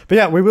far. But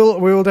yeah, we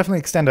will definitely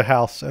extend her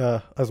house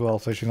as well,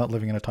 so she's not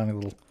living in a tiny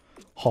little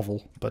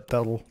hovel, but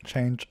that'll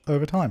change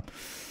over time.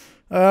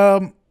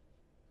 Her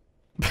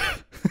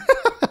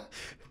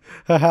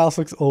house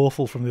looks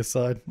awful from this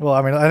side. Well,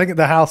 I mean, I think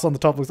the house on the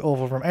top looks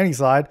awful from any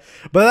side,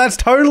 but that's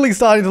totally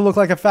starting to look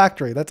like a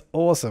factory. That's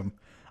awesome.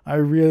 I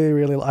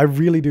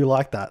really do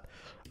like that.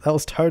 That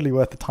was totally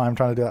worth the time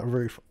trying to do that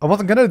roof. I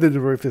wasn't going to do the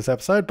roof this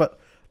episode, but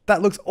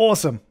that looks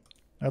awesome.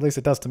 Or at least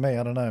it does to me.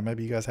 I don't know.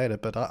 Maybe you guys hate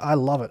it, but I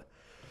love it.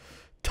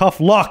 Tough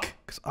luck,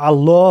 because I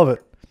love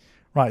it.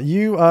 Right,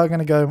 you are going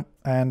to go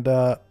and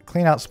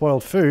clean out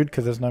spoiled food,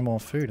 because there's no more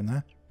food in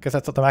there. Guess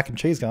that's what the mac and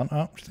cheese gone.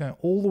 Oh, she's going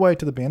all the way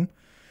to the bin.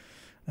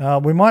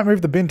 We might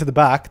move the bin to the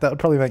back. That would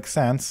probably make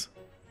sense.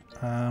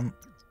 Oh,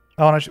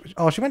 no,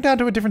 she went down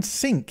to a different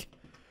sink.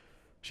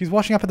 She's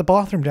washing up at the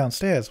bathroom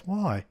downstairs.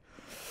 Why?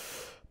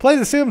 Play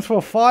The Sims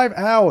for 5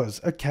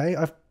 hours. Okay,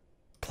 I've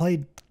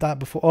played that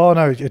before. Oh,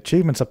 no,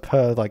 achievements are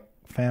per, like,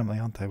 family,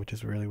 aren't they? Which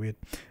is really weird.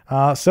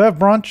 Serve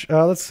brunch.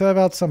 Let's serve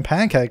out some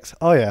pancakes.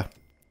 Oh, yeah.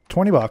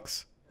 20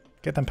 bucks.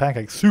 Get them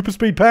pancakes. Super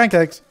speed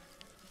pancakes.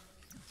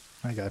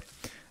 There you go.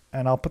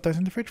 And I'll put those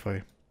in the fridge for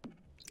you.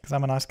 Because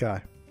I'm a nice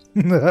guy.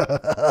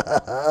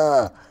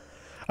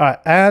 Alright,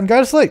 and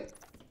go to sleep.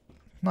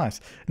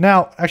 Nice.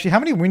 Now, actually, how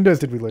many windows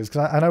did we lose?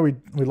 Because I know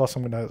we lost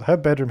some windows. Her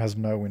bedroom has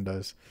no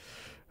windows.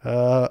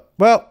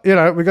 Well, you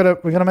know, we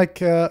gotta make.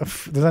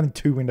 There's only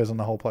 2 windows on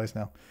the whole place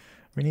now.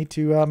 We need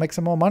to make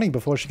some more money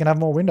before she can have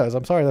more windows.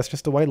 I'm sorry, that's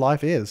just the way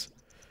life is.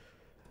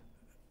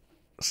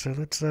 So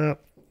let's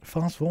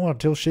fast forward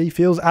until she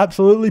feels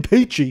absolutely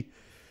peachy,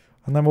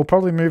 and then we'll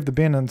probably move the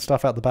bin and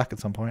stuff out the back at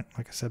some point,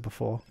 like I said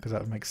before, because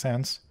that would make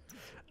sense.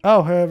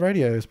 Oh, her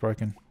radio is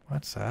broken.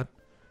 That's sad.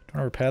 Do you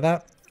want to repair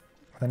that?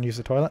 And then use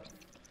the toilet.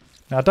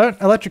 Now,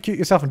 don't electrocute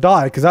yourself and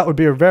die, because that would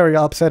be a very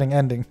upsetting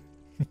ending.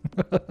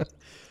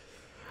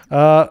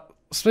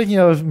 Speaking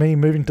of me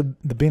moving to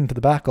the bin to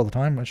the back all the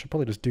time, I should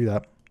probably just do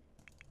that.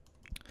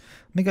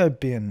 Let me go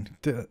bin.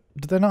 Did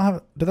they not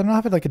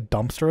have it like a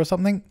dumpster or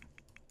something?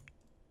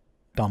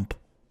 Dump.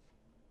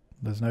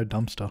 There's no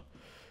dumpster.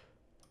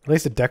 At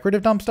least a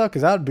decorative dumpster,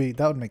 because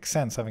that would make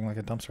sense having like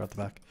a dumpster at the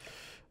back.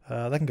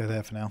 They can go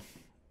there for now.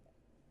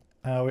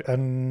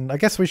 And I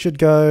guess we should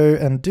go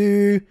and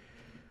do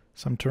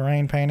some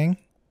terrain painting.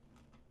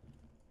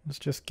 Let's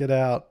just get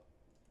out.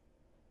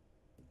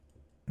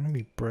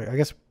 Maybe brick. I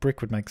guess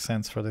brick would make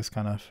sense for this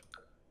kind of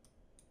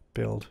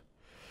build.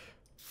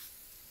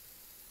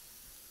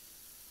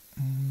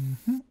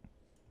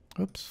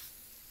 Oops.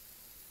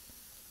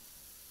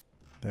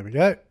 There we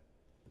go.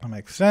 That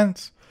makes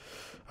sense.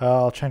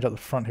 I'll change up the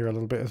front here a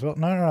little bit as well.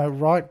 No,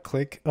 right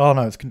click. Oh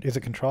no, is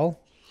it control?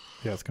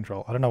 Yeah, it's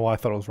control. I don't know why I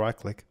thought it was right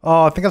click.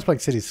 Oh, I think I was playing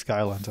Cities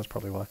Skylines. That's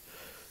probably why.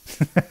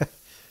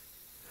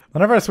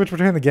 Whenever I switch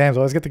between the games, I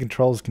always get the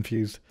controls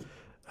confused.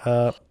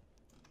 There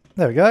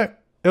we go.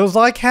 It was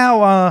like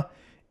how I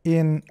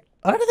don't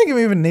think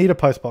we even need a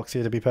post box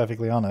here, to be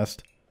perfectly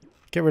honest.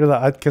 Get rid of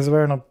that, because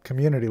we're in a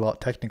community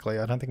lot, technically.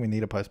 I don't think we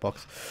need a post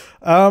box.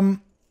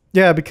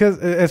 Yeah, because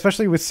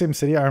especially with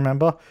SimCity, I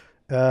remember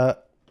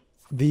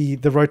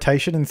the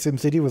rotation in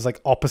SimCity was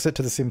like opposite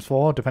to the Sims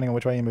 4, depending on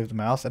which way you move the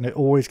mouse, and it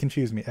always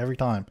confused me every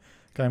time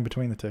going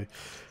between the two.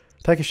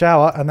 Take a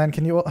shower, and then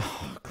can you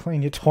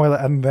clean your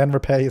toilet and then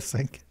repair your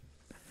sink?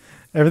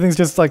 Everything's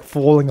just like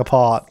falling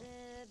apart.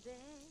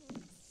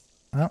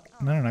 Oh,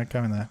 no,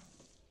 go in there.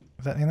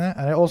 Is that in there?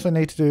 And I also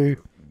need to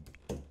do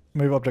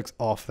move objects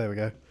off. There we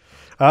go.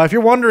 If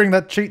you're wondering,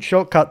 that cheat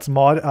shortcuts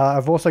mod,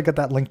 I've also got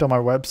that linked on my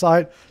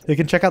website. You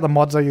can check out the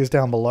mods I use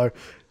down below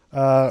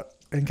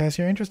in case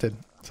you're interested.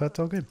 So that's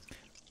all good.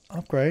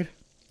 Upgrade.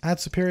 Add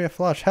superior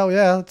flush. Hell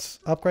yeah, let's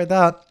upgrade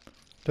that.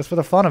 Just for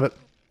the fun of it.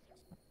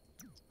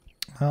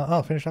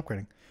 Oh, finish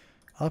upgrading.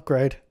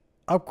 Upgrade.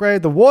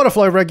 Upgrade the water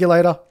flow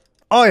regulator.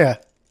 Oh yeah.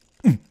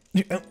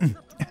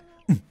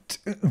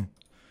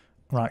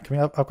 Right, can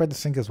we upgrade the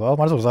sink as well?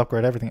 Might as well just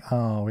upgrade everything.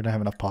 Oh, we don't have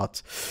enough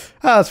parts.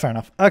 That's fair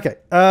enough. Okay,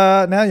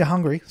 now you're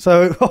hungry.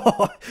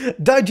 So,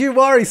 don't you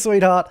worry,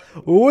 sweetheart.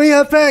 We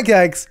have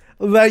pancakes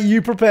that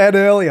you prepared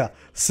earlier.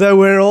 So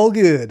we're all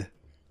good.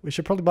 We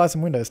should probably buy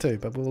some windows too,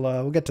 but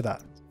we'll get to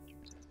that.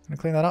 Gonna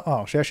clean that up.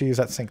 Oh, she actually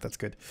used that sink. That's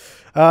good.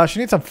 She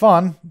needs some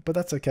fun, but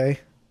that's okay.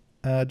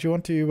 Do you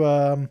want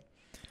to,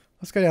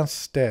 let's go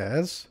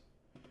downstairs.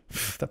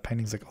 That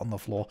painting's like on the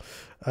floor.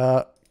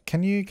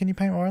 Can you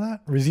paint more of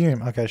that?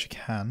 Resume. Okay, she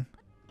can.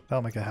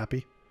 That'll make her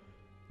happy.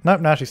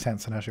 Nope, now she's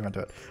tense, so now she won't do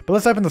it. But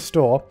let's open the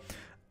store.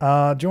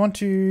 Do you want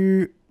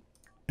to,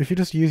 if you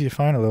just use your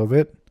phone a little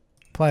bit,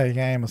 play a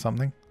game or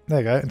something. There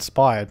you go.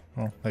 Inspired.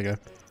 Oh, there you go.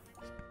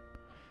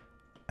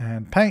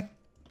 And paint.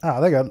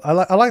 Ah, there you go.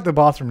 I like the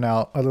bathroom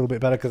now a little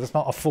bit better because it's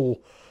not a full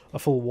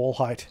wall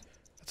height.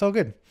 It's all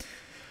good.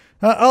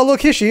 Oh,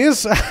 look, here she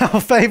is.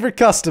 Our favorite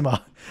customer.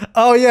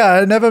 Oh, yeah,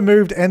 I never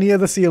moved any of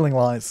the ceiling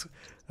lights.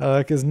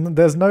 Because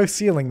there's no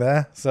ceiling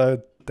there,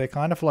 so they're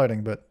kind of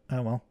floating, but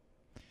oh well.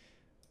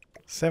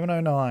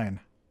 709.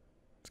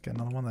 Let's get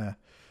another one there.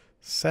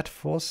 Set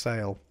for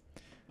sale.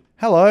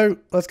 Hello,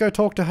 let's go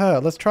talk to her.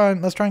 Let's try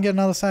and get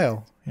another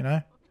sale, you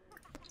know?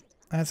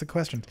 That's the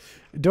question.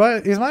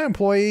 Is my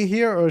employee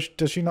here, or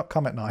does she not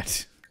come at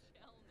night?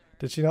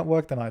 Did she not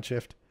work the night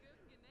shift?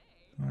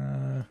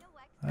 I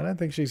don't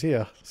think she's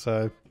here,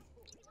 so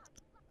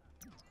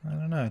I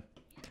don't know.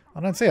 I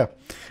don't see her.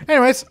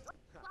 Anyways,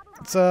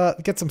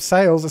 let's get some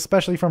sales,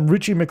 especially from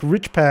Richie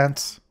McRich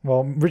Pants.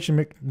 Well, Richie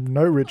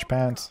McNo-Rich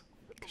Pants.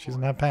 She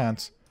doesn't have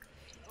pants.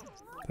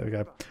 There we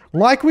go.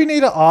 Like we need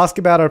to ask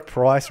about her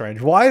price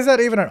range. Why is that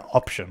even an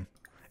option?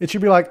 It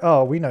should be like,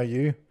 oh, we know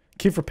you.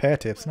 Give repair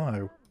tips.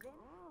 No.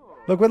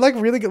 Look, we're like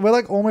really good. We're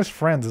like almost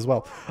friends as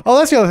well. Oh,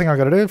 that's the other thing I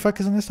gotta do.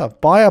 Focus on this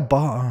stuff. Buy a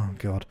bar. Oh,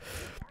 God.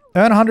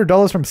 Earn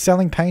 $100 from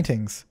selling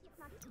paintings.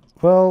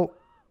 Well,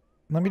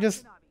 let me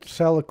just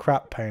sell a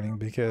crap painting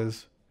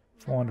because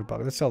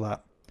 $400. Let's sell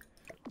that.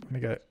 Let me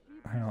go.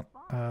 Hang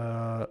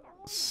on.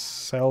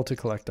 Sell to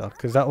collector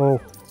because that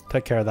will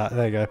take care of that.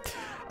 There you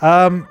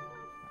go.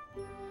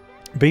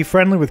 Be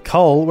friendly with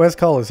Cole. Where's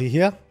Cole? Is he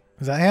here?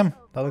 Is that him?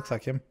 That looks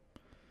like him.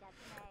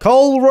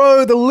 Cole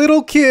Rowe, the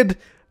little kid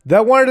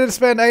that wanted to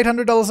spend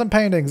 $800 on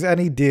paintings, and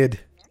he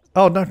did.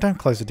 Oh, no, don't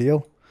close the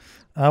deal.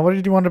 What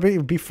did you want to be?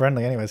 Be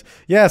friendly anyways.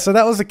 Yeah, so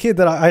that was the kid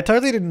that I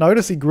totally didn't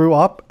notice he grew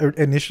up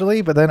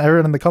initially, but then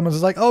everyone in the comments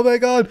was like, oh my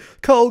God,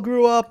 Cole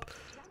grew up.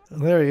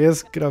 There he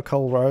is. Good old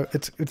Cole Rowe.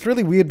 It's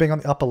really weird being on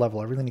the upper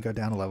level. I really need to go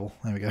down a level.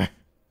 There we go. It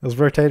was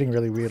rotating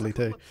really weirdly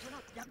too.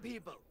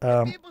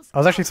 I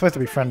was actually supposed to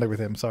be friendly with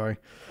him. Sorry.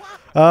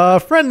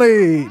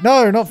 Friendly.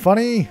 No, not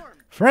funny.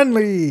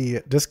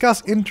 Friendly.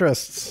 Discuss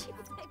interests.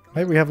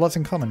 Maybe we have lots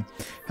in common.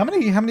 How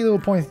many little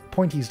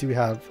pointies do we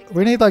have?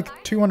 We need like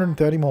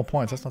 230 more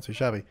points. That's not too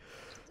shabby.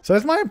 So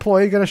is my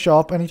employee going to show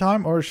up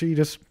anytime, or is she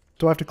just?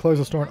 Do I have to close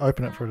the store and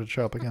open it for her to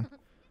show up again?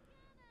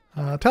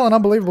 Tell an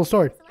unbelievable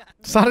story.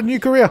 Start a new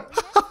career.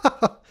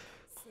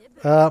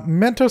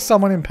 Mentor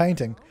someone in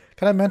painting.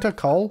 Can I mentor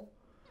Cole?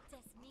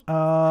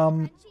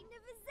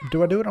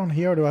 Do I do it on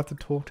here or do I have to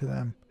talk to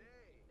them?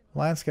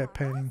 Landscape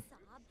painting.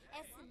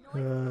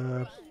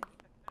 Can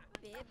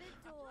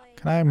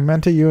I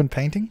mentor you in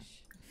painting?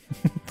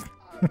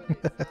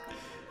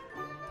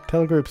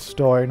 Tell a group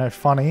story. No,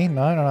 funny.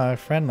 No.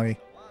 Friendly.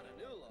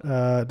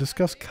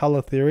 Discuss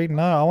color theory.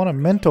 No, I want to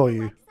mentor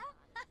you.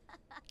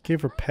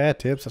 Give repair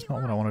tips. That's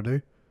not what I want to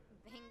do.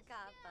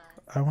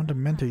 I want to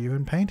mentor you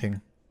in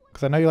painting.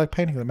 Because I know you like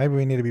painting, but maybe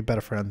we need to be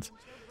better friends.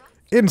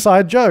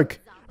 Inside joke.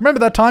 Remember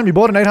that time you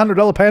bought an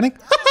 $800 painting?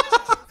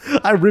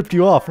 I ripped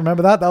you off.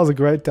 Remember that? That was a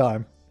great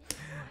time.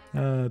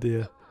 Oh,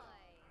 dear.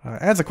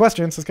 Answer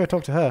questions. Let's go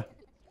talk to her.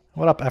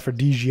 What up,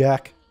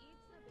 aphrodisiac?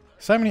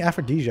 So many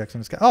aphrodisiacs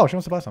in this guy. Oh, she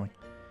wants to buy something.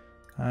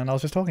 And I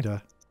was just talking to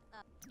her.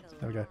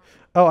 There we go.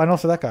 Oh, and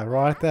also that guy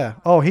right there.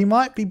 Oh, he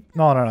might be...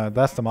 No.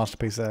 That's the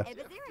masterpiece there.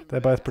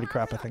 They're both pretty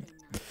crap, I think.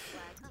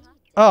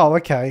 Oh,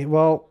 okay.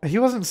 Well, he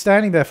wasn't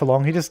standing there for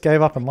long. He just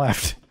gave up and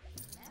left.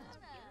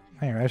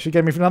 Anyway, she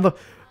gave me another...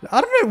 I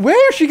don't know.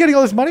 Where is she getting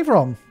all this money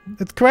from?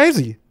 It's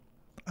crazy.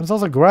 And it's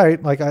also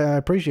great. Like, I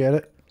appreciate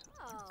it.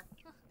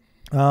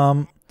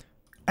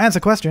 Answer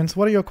questions.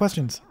 What are your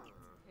questions?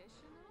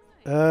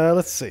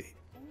 Let's see.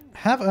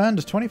 have earned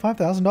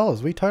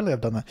 $25,000. We totally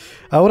have done that.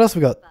 What else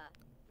we got?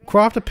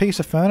 Craft a piece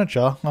of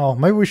furniture. Oh,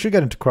 maybe we should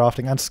get into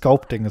crafting, and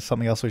sculpting is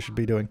something else we should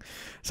be doing.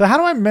 So how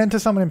do I mentor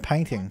someone in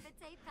painting?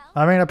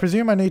 I mean, I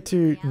presume I need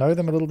to know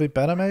them a little bit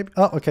better, maybe?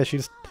 Oh, okay, she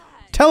just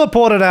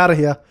teleported out of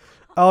here.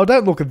 Oh,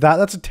 don't look at that.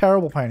 That's a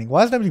terrible painting.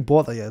 Why has nobody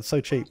bought that yet? It's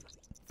so cheap.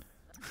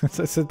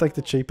 It's like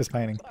the cheapest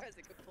painting.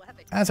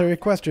 Answer your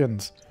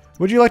questions.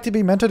 Would you like to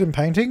be mentored in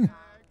painting?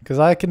 Because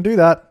I can do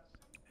that,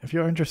 if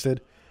you're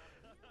interested.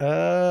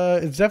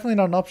 It's definitely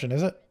not an option,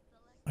 is it?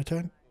 I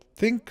don't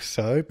think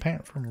so.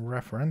 Paint from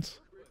reference.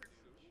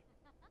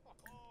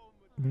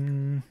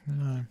 No.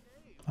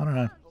 I don't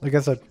know. I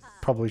guess I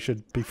probably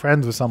should be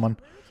friends with someone.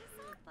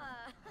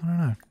 I don't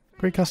know.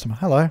 Great customer.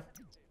 Hello.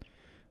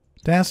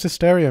 Dance to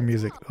stereo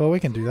music. Oh, we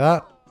can do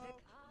that.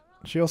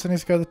 She also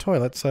needs to go to the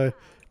toilet, so...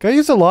 Go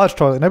use the large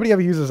toilet. Nobody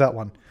ever uses that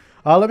one.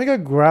 Let me go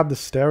grab the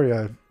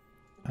stereo.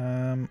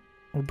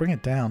 We'll bring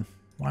it down.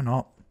 Why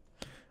not?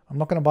 I'm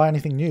not going to buy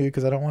anything new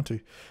because I don't want to.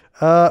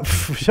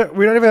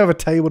 We don't even have a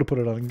table to put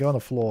it on. You can go on the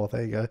floor.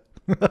 There you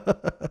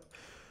go.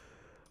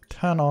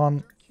 Turn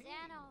on.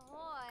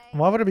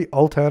 Why would it be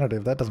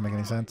alternative? That doesn't make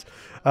any sense.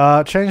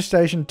 Change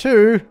station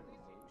to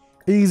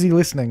easy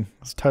listening.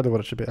 That's totally what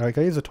it should be.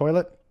 Okay, use the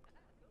toilet.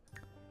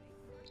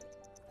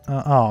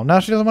 Oh, now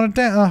she doesn't want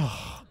to dance.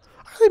 Oh,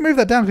 I really moved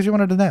that down because you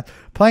wanted to dance.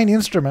 Playing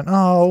instrument.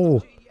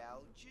 Oh.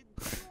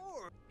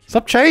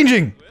 Stop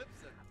changing.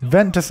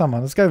 Vent to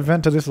someone. Let's go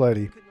vent to this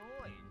lady.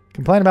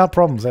 Complain about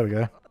problems. There we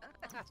go.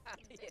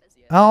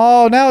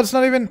 Oh, now it's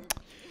not even...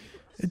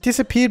 It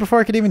disappeared before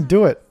I could even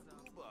do it.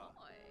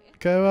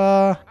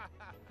 Go,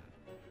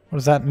 what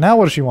is that? Now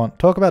what does she want?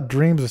 Talk about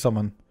dreams with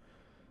someone.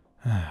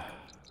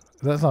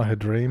 That's not her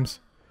dreams.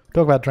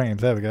 Talk about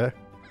dreams. There we go.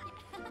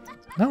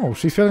 No,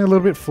 she's feeling a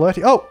little bit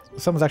flirty. Oh!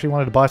 Someone's actually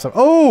wanted to buy some.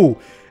 Oh!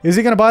 Is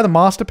he going to buy the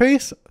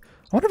masterpiece? I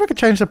wonder if I could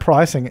change the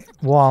pricing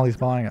while he's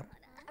buying it.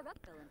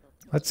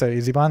 Let's see.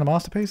 Is he buying the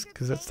masterpiece?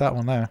 Because it's that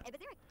one there.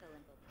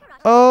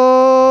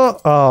 Oh!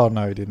 Oh,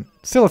 no, he didn't.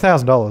 Still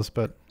 $1,000,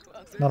 but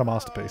not a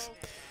masterpiece.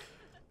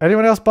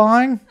 Anyone else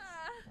buying?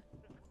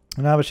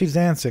 No, but she's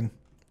dancing.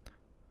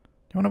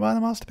 You want to buy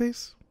the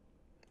masterpiece?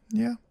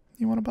 Yeah?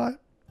 You want to buy it?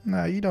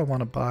 No, you don't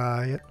want to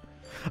buy it.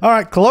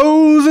 Alright,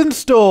 closing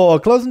store.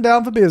 Closing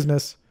down for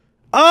business.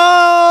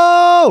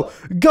 Oh!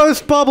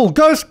 Ghost bubble!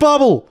 Ghost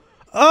bubble!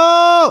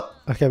 Oh!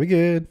 Okay, we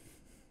good.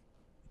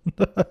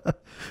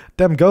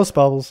 Damn ghost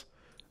bubbles.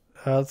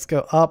 Let's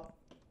go up.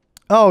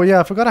 Oh, yeah,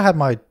 I forgot I had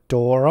my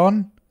door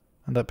on.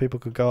 And that people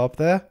could go up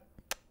there.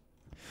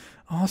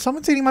 Oh,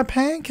 someone's eating my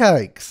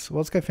pancakes. Well,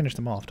 let's go finish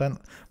them off.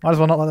 Might as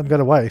well not let them go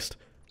to waste.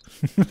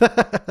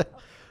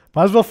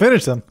 Might as well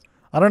finish them.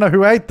 I don't know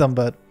who ate them,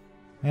 but,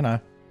 you know.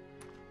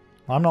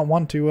 I'm not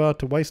one to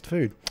waste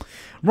food.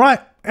 Right,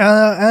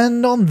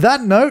 and on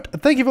that note,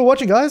 thank you for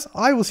watching, guys.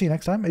 I will see you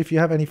next time. If you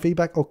have any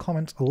feedback or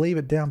comments, leave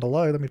it down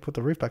below. Let me put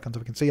the roof back on so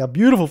we can see our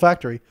beautiful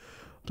factory.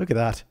 Look at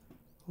that.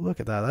 Look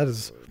at that.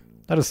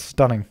 That is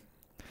stunning.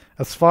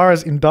 As far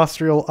as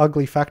industrial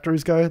ugly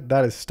factories go,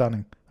 that is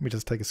stunning. Let me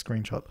just take a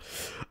screenshot.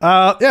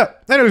 Yeah.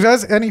 Anyways,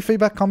 guys, any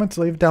feedback, comments,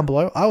 leave it down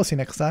below. I will see you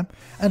next time,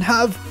 and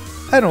have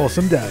an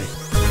awesome day.